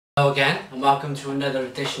Hello again and welcome to another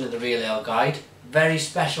edition of the Real Ale Guide. Very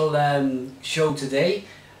special show today.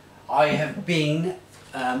 I have been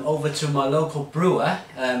over to my local brewer,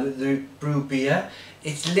 the brew beer.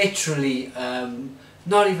 It's literally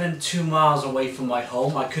not even 2 miles away from my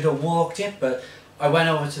home. I could have walked it, but I went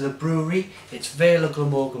over to the brewery. It's Vale of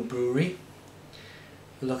Glamorgan Brewery.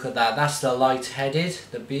 Look at that, that's the light-headed,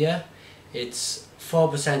 the beer. It's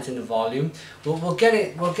 4% in the volume. We'll get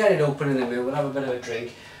it open in a minute, we'll have a bit of a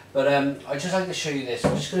drink. But I'd just like to show you this.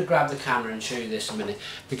 I'm just going to grab the camera and show you this a minute,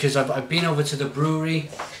 because I've been over to the brewery.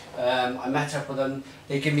 I met up with them.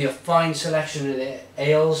 They give me a fine selection of the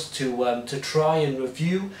ales to try and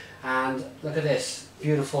review. And look at this,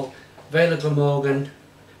 beautiful Vale of Glamorgan,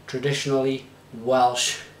 traditionally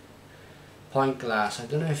Welsh pint glass. I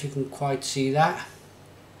don't know if you can quite see that.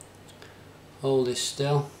 Hold this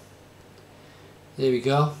still. There we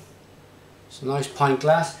go. It's a nice pint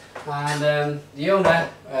glass. And the owner,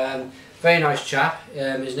 very nice chap.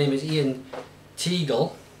 His name is Ian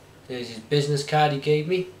Teagle. There's his business card he gave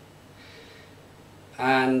me.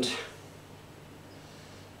 And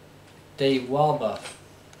Dave Walber,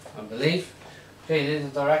 I believe. Okay,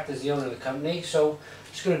 there's the director's the owner of the company. So I'm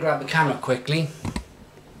just going to grab the camera quickly.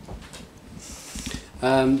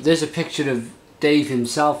 There's a picture of Dave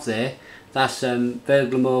himself there. That's Vale of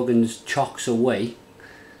Glamorgan's Chocks Away.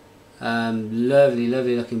 Lovely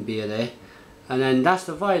looking beer there. And then that's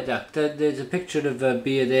the viaduct. There's a picture of a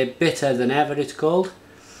beer there, Bitter Than Ever it's called.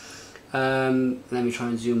 Let me try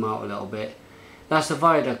and zoom out a little bit. That's the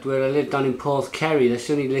viaduct where I live down in Porthkerry. That's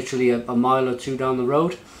only literally a mile or two down the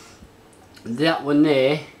road. That one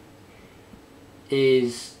there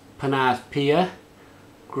is Penarth Pier,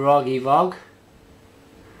 Groggy Vog.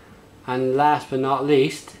 And last but not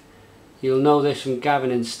least, you'll know this from Gavin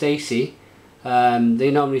and Stacey.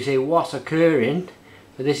 They normally say what's occurring,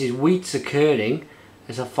 but this is wheat's occurring.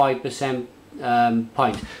 It's a 5%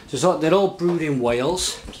 pint. So they're all brewed in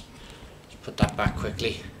Wales. Let's put that back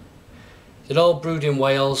quickly. They're all brewed in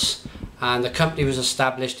Wales, and the company was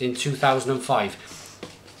established in 2005.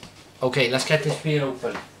 Okay, let's get this beer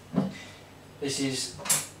open. This is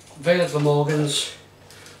Vale of Glamorgan's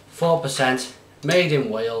 4%, made in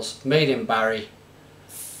Wales, made in Barry,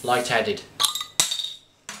 light-headed.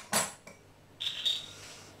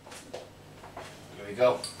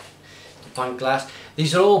 Go. The pint glass.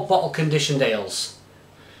 These are all bottle conditioned ales.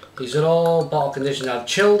 These are all bottle conditioned. I've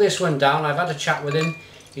chilled this one down. I've had a chat with him.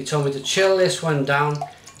 He told me to chill this one down,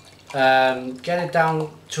 get it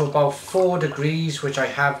down to about 4 degrees, which I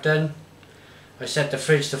have done. I set the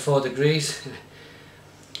fridge to 4 degrees.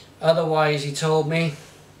 Otherwise, he told me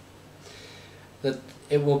that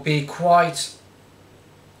it will be quite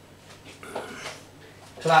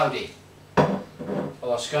cloudy.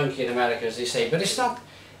 Or skunky in America, as they say, but it's not.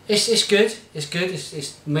 It's good. It's good.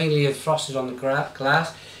 It's mainly frosted on the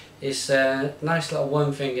glass. It's a nice little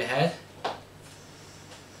one finger head.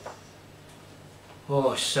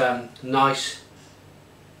 Oh, it's nice,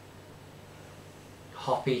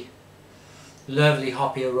 hoppy, lovely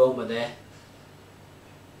hoppy aroma there.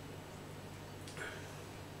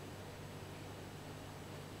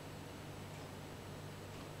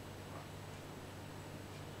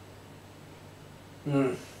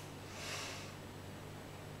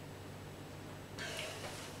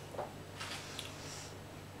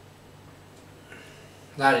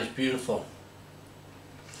 That is beautiful.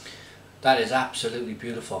 That is absolutely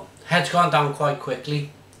beautiful. Head's gone down quite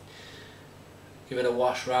quickly. Give it a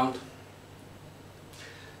wash round.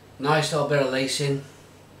 Nice little bit of lacing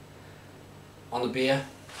on the beer.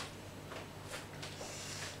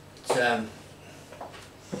 Let's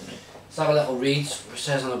have a little read what it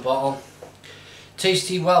says on the bottle.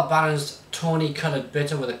 Tasty, well balanced, tawny coloured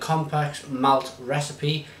bitter with a complex malt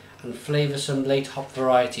recipe and flavoursome late hop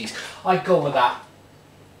varieties. I'd go with that.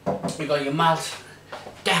 You've got your malt,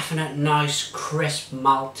 definite nice crisp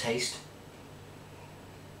malt taste.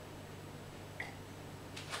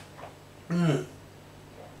 Oh.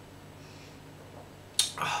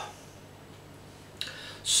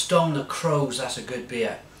 Stone the Crows, that's a good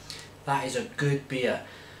beer. That is a good beer.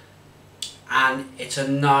 And it's a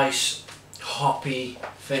nice hoppy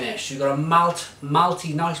finish. You've got a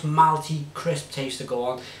malty, nice malty, crisp taste to go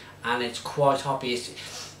on, and it's quite hoppy.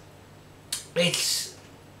 It's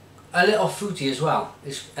a little fruity as well.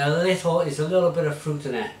 It's a little bit of fruit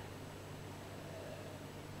in it.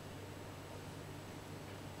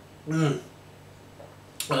 Look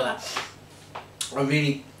at that. I'm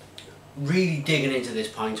really digging into this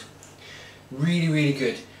pint. Really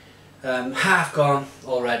good. Half gone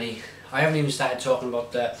already. I haven't even started talking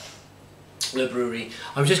about the brewery.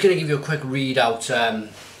 I'm just going to give you a quick read out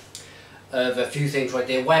of a few things, right?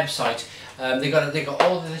 Their website, they got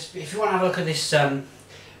all of this. If you want to have a look at this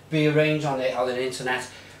beer range on the internet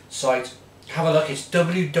site, have a look. It's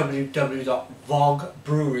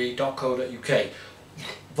www.vogbrewery.co.uk.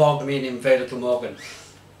 Vog meaning Vale of Glamorgan.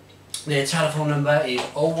 Their telephone number is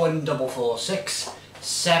 01446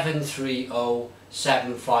 730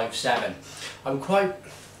 757.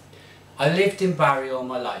 I lived in Barry all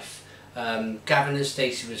my life. Gavin and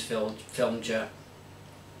Stacey was filmed here.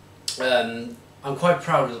 I'm quite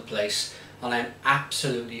proud of the place, and I'm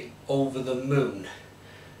absolutely over the moon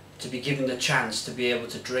to be given the chance to be able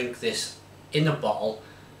to drink this in a bottle,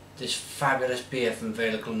 this fabulous beer from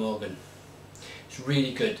Vale of Glamorgan. It's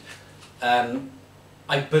really good.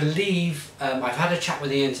 I believe, I've had a chat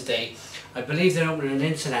with Ian today, I believe they're opening an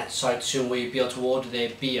internet site soon where you'll be able to order their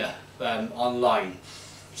beer online.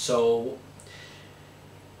 So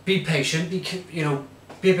be patient, be a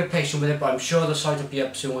bit patient with it, but I'm sure the site will be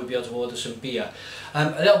up soon. We'll be able to order some beer. A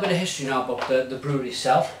little bit of history now about the brewery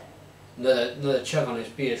itself. Another chug on this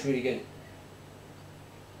beer. It's really good.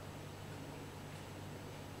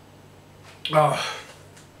 Oh,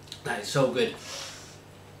 that is so good.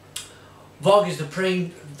 Vog is the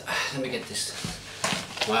brain. Let me get this.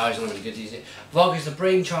 My eyes are not really good these days. Vog is the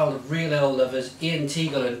brainchild of real ale lovers Ian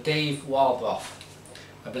Teagle and Dave Waldroff.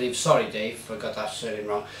 I believe, sorry Dave, if I got that surname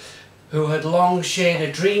wrong, who had long shared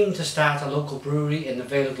a dream to start a local brewery in the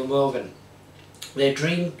Vale of Glamorgan. Their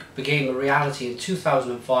dream became a reality in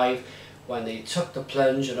 2005 when they took the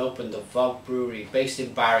plunge and opened the Vog Brewery based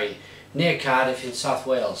in Barry, near Cardiff in South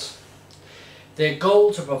Wales. Their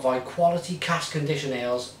goal to provide quality cask conditioned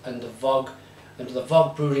ales under the Vog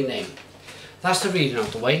Brewery name. That's the reading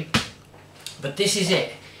out the way, but this is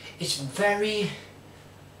it. It's very,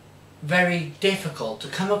 very difficult to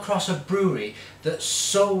come across a brewery that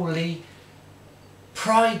solely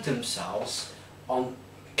pride themselves on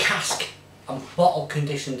cask and bottle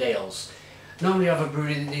conditioned ales. Normally you have a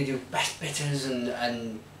brewery that they do best bitters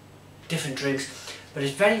and different drinks, but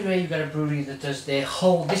it's very rare you get a brewery that does their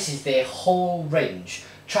whole range.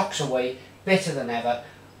 Chocks Away, Bitter Than Ever,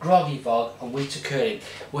 Groggy Vog and Wheat Curling,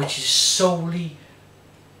 which is solely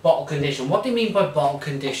bottle conditioned. What they mean by bottle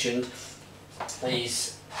conditioned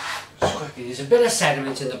is, there's a bit of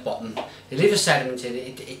sediment in the bottom. They leave a sediment in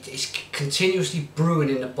it. It's continuously brewing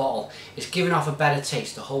in the bottle. It's giving off a better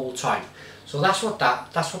taste the whole time. So that's what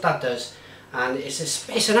that does, and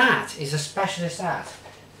it's an art. It's a specialist art,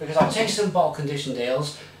 because I've tasted some bottle conditioned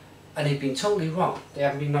ales and they've been totally wrong. They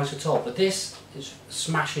haven't been nice at all. But this is a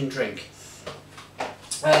smashing drink.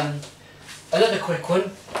 Another quick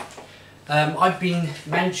one. I've been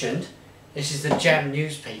mentioned. This is the Gem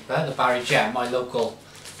newspaper, the Barry Gem, my local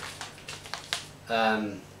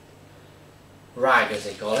rag, as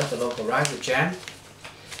they call it, the local rag, the Gem.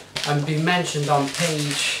 I've been mentioned on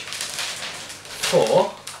page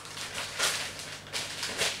 4.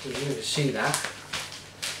 You can see that.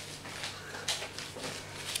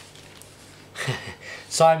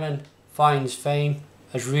 Simon finds fame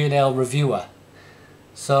as real ale reviewer.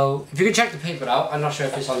 So if you can check the paper out, I'm not sure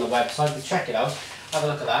if it's on the website, but check it out, have a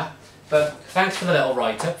look at that. But thanks for the little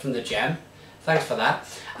write-up from the Gem, thanks for that.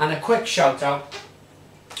 And a quick shout out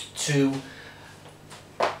to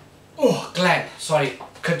Glenn, sorry,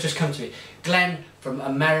 could just come to me. Glenn from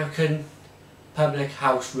American Public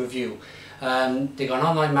House Review. They got an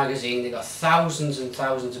online magazine. They got thousands and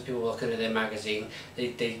thousands of people looking at their magazine.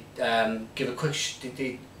 They give a quick.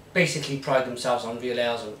 They basically pride themselves on real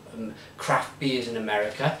ales and craft beers in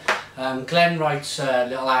America. Glenn writes a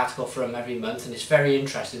little article for them every month, and it's very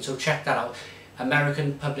interesting. So check that out.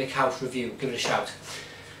 American Public House Review. Give it a shout.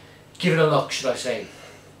 Give it a look, should I say?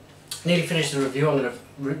 Nearly finished the review. I'm going to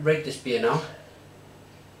rate this beer now.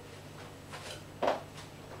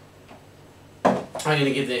 I'm going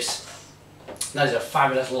to give this. That is a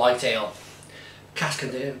fabulous light ale,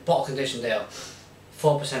 bottle conditioned ale,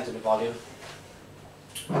 4% of the volume.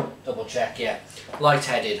 Double check, yeah.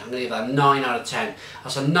 Light-headed. I'm going to give that a 9 out of 10.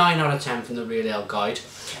 That's a 9 out of 10 from the Real Ale Guide.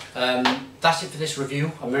 That's it for this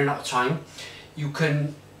review. I'm running out of time. You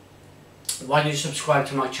can, why don't you subscribe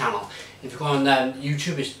to my channel? If you go on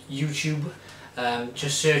YouTube, it's YouTube.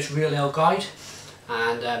 Just search Real Ale Guide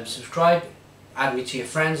and subscribe. Add me to your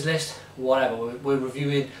friends list. Whatever, we're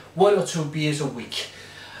reviewing 1 or 2 beers a week.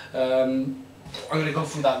 I'm going to go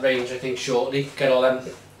through that range, I think, shortly, get all them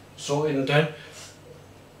sorted and done.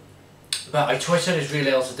 But I Twitter is Real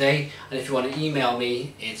Ale Today, and if you want to email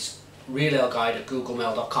me, it's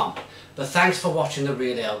realaleguide@googlemail.com. But thanks for watching the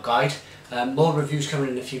Real Ale Guide. More reviews coming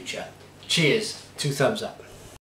in the future. Cheers, 2 thumbs up.